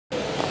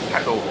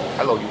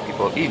Hello you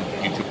people in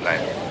YouTube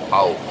land.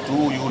 How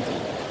do you do?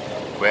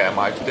 Where am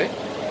I today?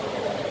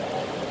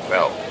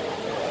 Well,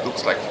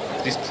 looks like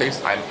this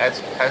place I'm at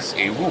has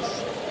a roof.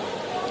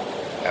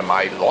 Am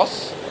I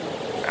lost?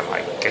 Am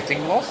I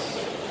getting lost?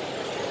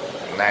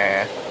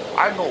 Nah,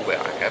 I know where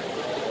I am.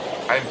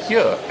 I'm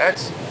here at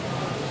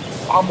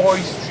Amoy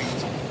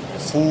Street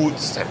Food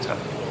Centre.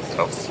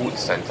 A food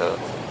centre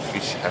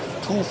which have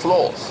 2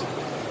 floors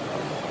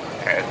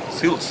and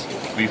filled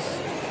with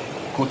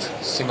good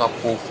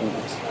Singapore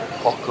food,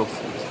 hawker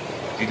food,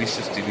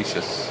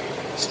 delicious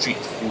street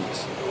food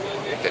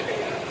that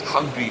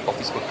hungry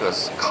office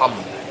workers come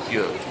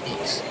here to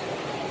eat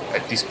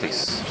at this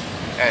place.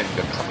 And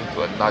we're coming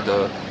to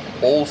another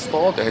old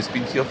store that has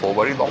been here for a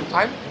very long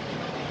time,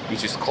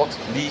 which is called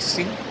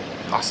Xing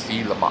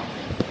Nasi Lemak.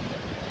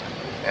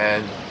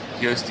 And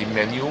here's the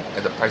menu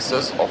and the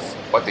prices of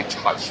what they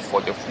charge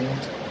for their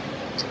food.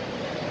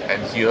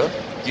 And here,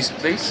 this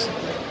place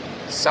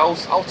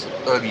sells out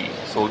early,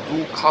 so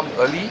do come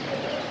early.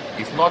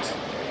 If not,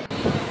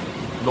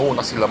 no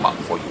Nasi Lemak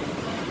for you.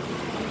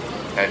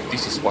 And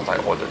this is what I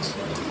ordered.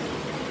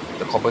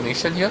 The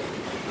combination here,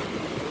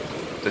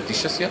 the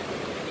dishes here,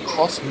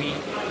 cost me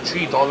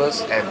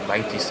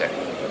 $3.90.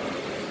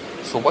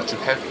 So what you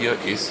have here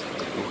is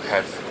you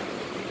have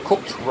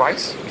cooked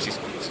rice, which is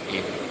cooked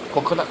in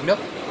coconut milk,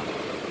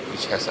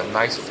 which has a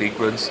nice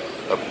fragrance,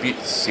 a bit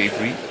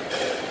savory,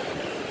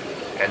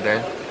 and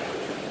then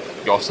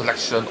your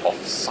selection of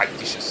side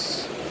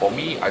dishes. For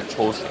me, I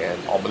chose an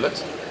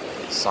omelette,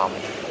 some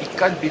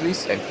ikan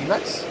bilis and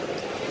peanuts,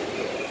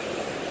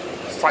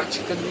 fried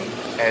chicken wing,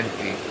 and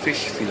a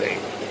fish fillet.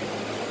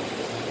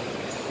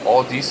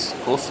 All this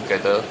goes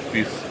together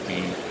with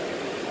the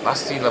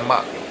Nasi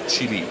Lemak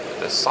chili,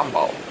 the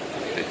sambal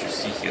that you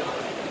see here.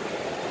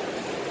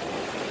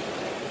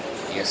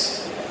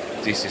 Yes,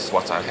 this is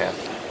what I have.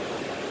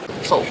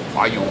 So,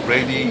 are you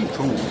ready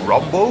to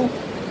rumble?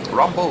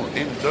 Rumble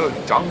in the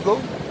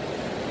jungle?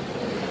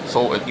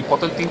 So an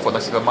important thing for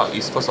Nasi Lemak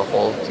is first of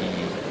all the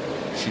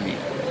chili.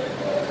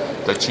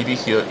 The chili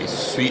here is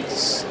sweet,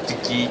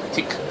 sticky,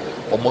 thick,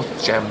 almost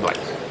jam-like.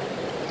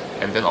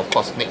 And then of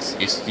course next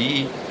is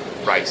the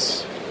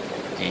rice.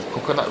 The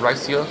coconut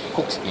rice here,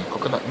 cooked in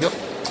coconut milk,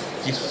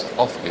 gives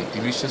off a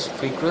delicious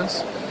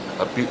fragrance,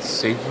 a bit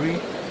savory,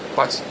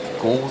 but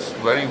goes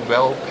very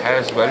well,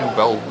 pairs very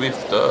well with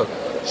the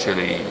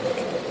chili.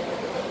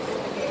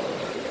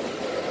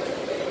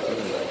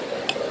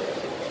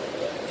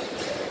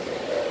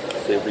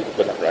 Savory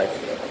coconut rice.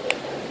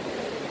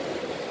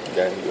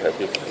 Then you have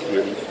this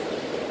really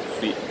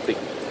sweet, thick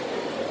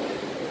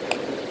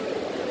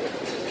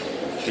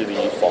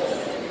chili sauce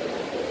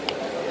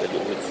that you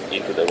mix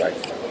into the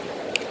rice.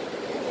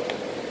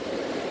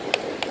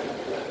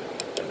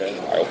 And then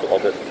I also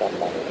ordered some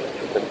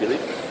chicken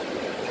bilis,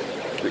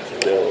 which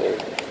will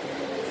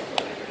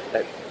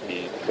add the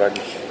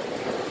crunch,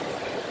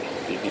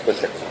 the different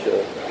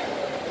texture,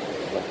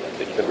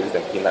 the chicken bilis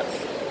and peanuts.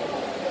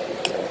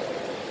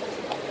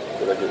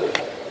 So then you will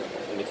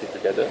mix it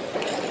together. You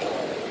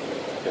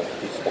have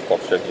this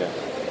proportion here.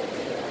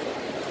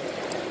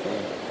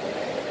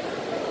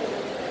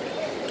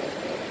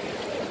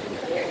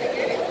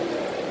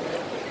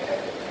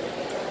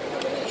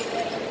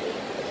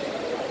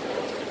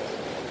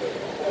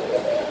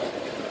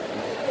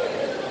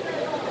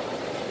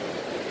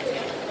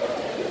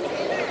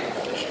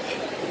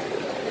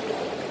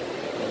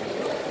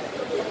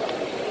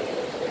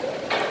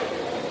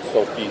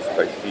 Salty,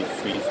 spicy,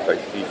 sweet,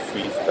 spicy,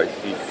 sweet,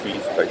 spicy,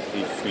 sweet,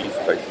 spicy, sweet,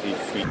 spicy,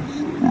 sweet.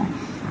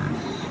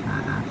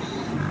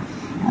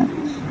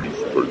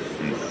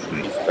 Spicy,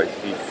 sweet,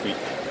 spicy, sweet.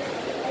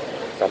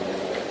 Some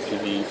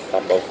chili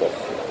sambal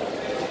sauce.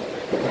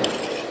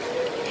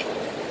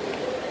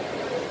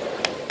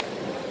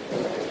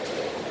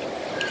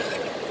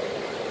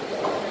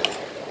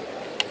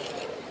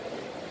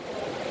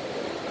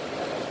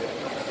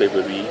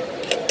 Savory,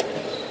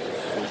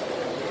 sweet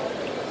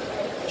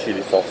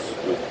chili sauce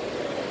with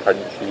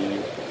crunchy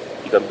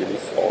ikan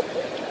bilis or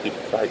deep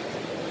fried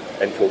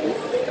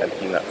anchovies and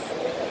peanuts.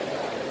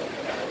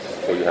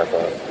 So you have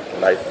a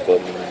nice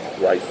firm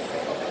rice,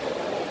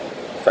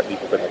 slightly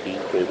coconutty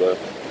flavor.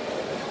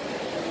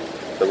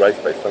 The rice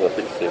by itself a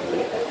bit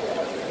savory,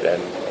 then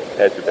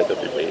paired together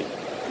with a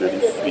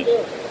really sweet,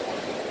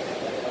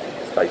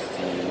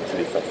 spicy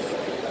chili sauce.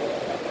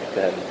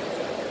 Then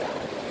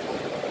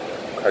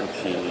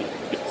crunchy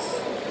bits,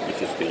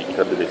 which is the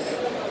ikan bilis.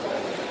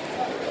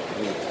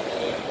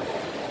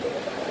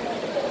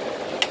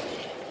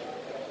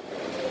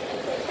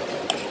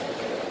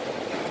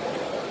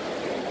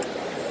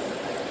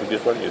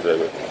 This one is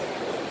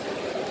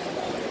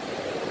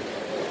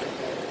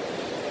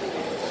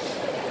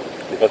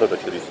because of the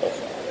chili sauce.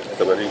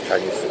 It's a very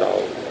Chinese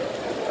style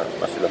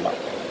Nasi Lemak.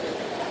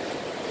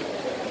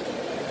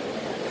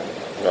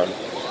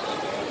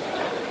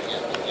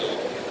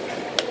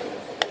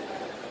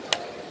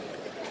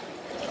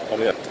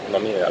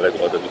 Normally I like to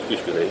order the fish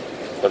fillet,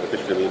 but the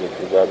fish fillet needs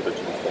to rub the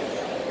chili sauce.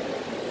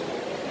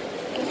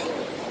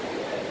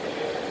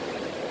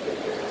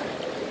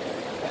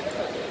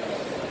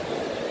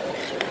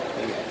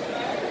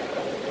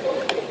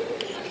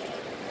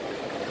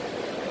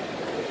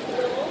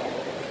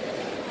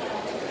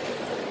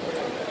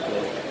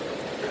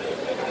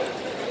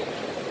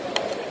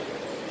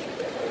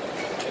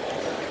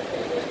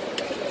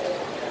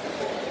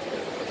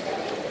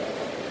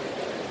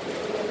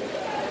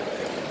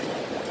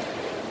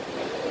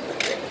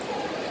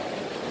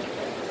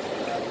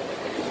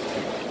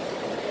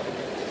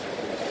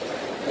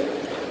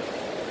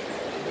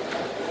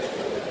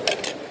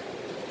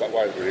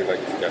 what I really like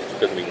is their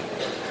chicken wing.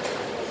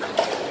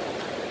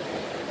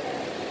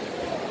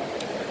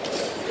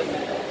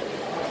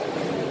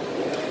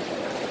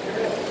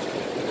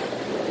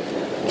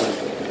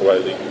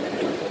 Oily.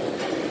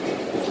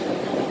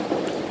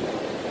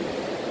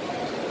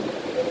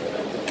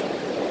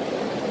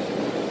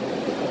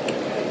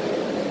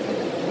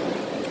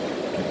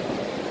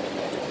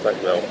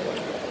 Quite well.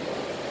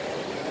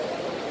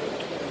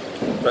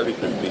 Very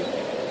crispy.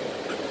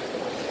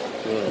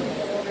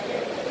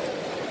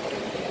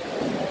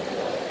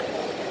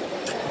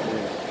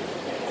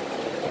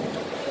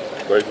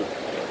 Very good.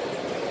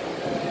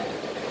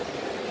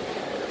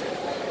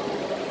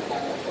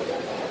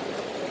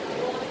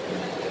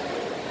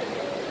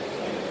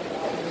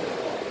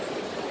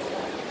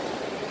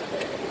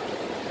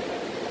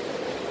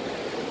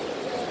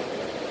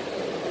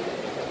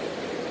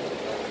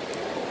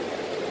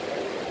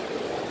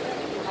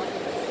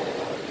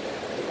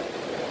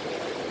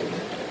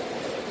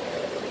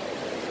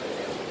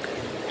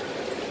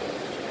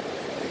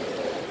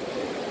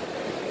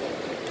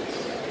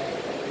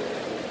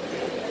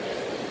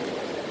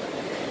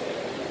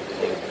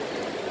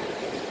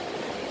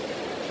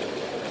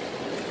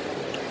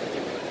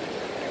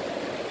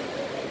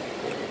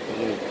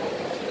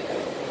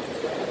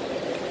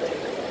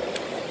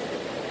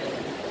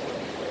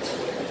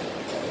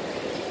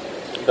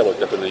 That was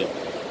definitely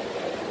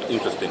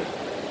interesting.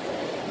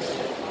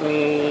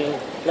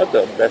 Not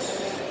the best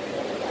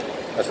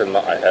Nasi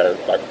Lemak I had,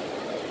 but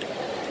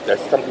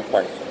there's some good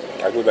points.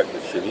 I do like the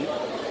chili,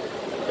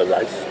 the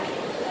rice.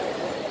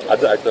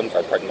 Other items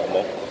are quite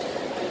normal.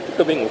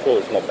 Chicken wing also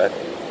is not bad.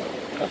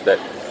 Just that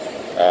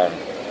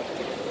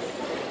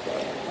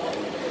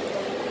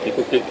he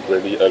cooked it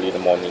really early in the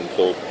morning,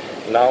 so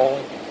now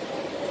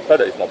I felt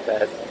that it's not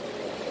bad.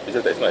 It's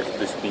just that it's not as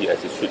crispy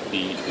as it should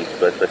be if it's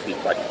very freshly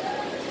fried.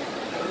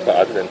 But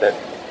other than that,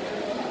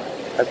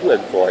 I do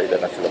enjoy the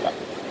Nasi Lemak,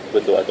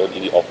 even though I don't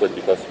eat it often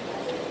because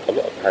a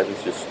lot of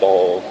times you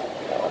store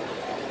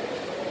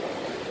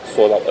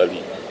sold out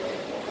early.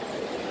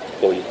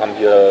 So you come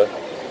here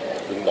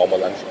during normal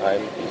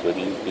lunchtime, it's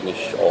already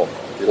finished or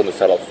it's going to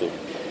sell out soon.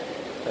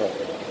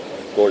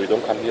 So you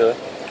don't come here,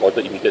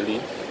 order immediately,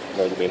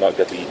 you may not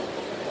get to eat.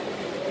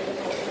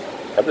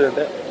 Other than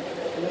that,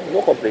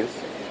 no complaints.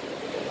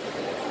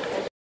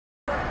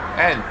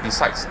 And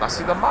besides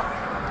Nasi Lemak,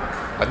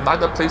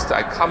 another place that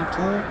I come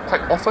to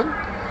quite often,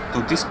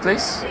 to this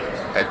place,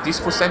 at this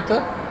food center,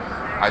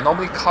 I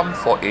normally come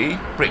for a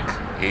break,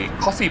 a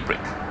coffee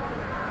break,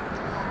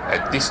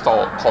 at this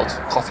store called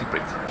Coffee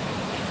Break.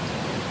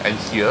 And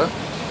here,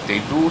 they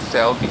do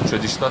sell the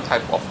traditional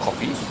type of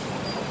coffee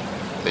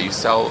that you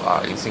sell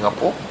in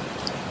Singapore,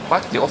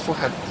 but they also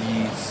have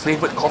the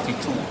flavored coffee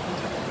too,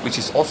 which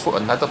is also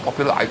another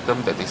popular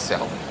item that they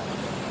sell.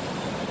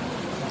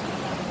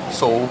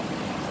 So,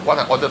 what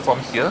I ordered from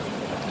here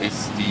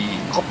is the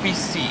Kopi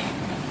C,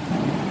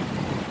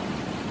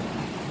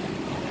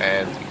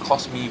 and it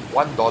cost me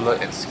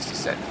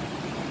 $1.60.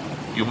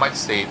 You might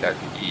say that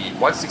the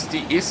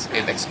 $1.60 is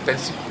an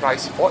expensive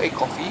price for a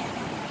coffee,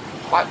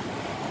 but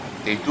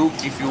they do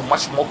give you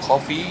much more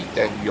coffee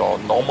than your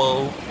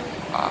normal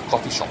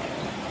coffee shop.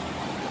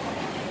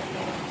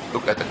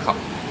 Look at the cup.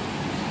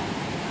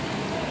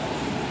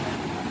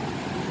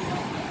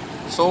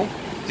 So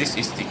this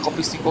is the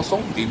Kopi C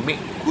Kosong. They make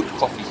good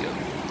coffee here.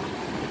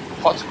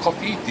 Hot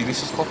coffee,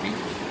 delicious coffee,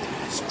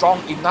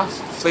 strong enough,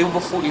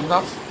 flavorful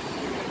enough,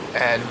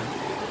 and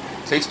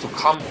place to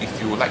come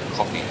if you like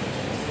coffee.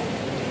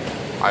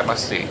 I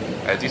must say,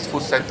 at this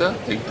food center,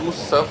 they do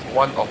serve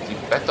one of the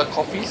better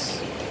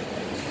coffees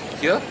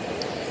here,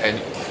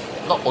 and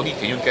not only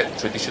can you get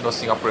traditional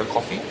Singaporean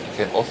coffee, you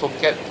can also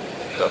get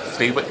the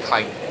flavored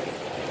kind,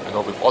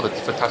 with all the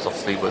different types of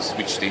flavors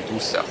which they do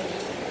sell.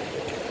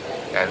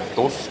 And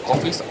those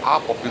coffees are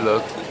popular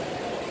too.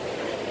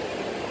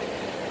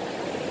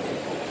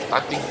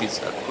 Nothing beats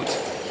a good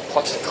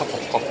hot cup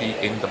of coffee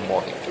in the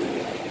morning.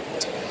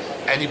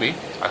 Anyway,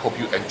 I hope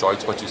you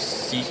enjoyed what you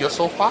see here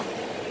so far.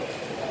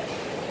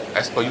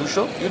 As per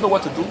usual, you know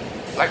what to do.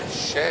 Like,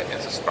 share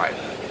and subscribe.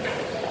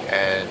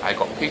 And I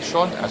got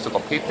Patreon, I also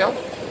got PayPal.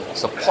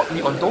 Support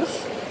me on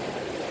those.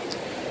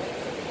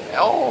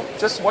 Or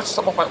just watch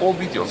some of my old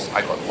videos.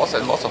 I got lots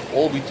and lots of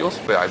old videos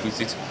where I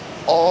visit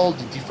all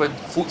the different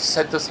food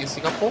centers in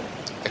Singapore.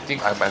 I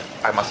think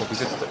I must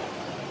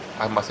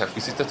have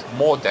visited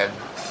more than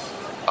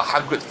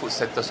 100 food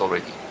centers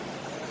already.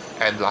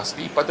 And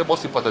lastly, but the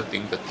most important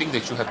thing, the thing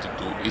that you have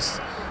to do is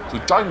to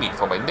join me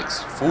for my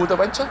next food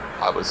adventure.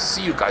 I will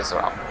see you guys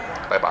around.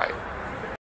 Bye bye.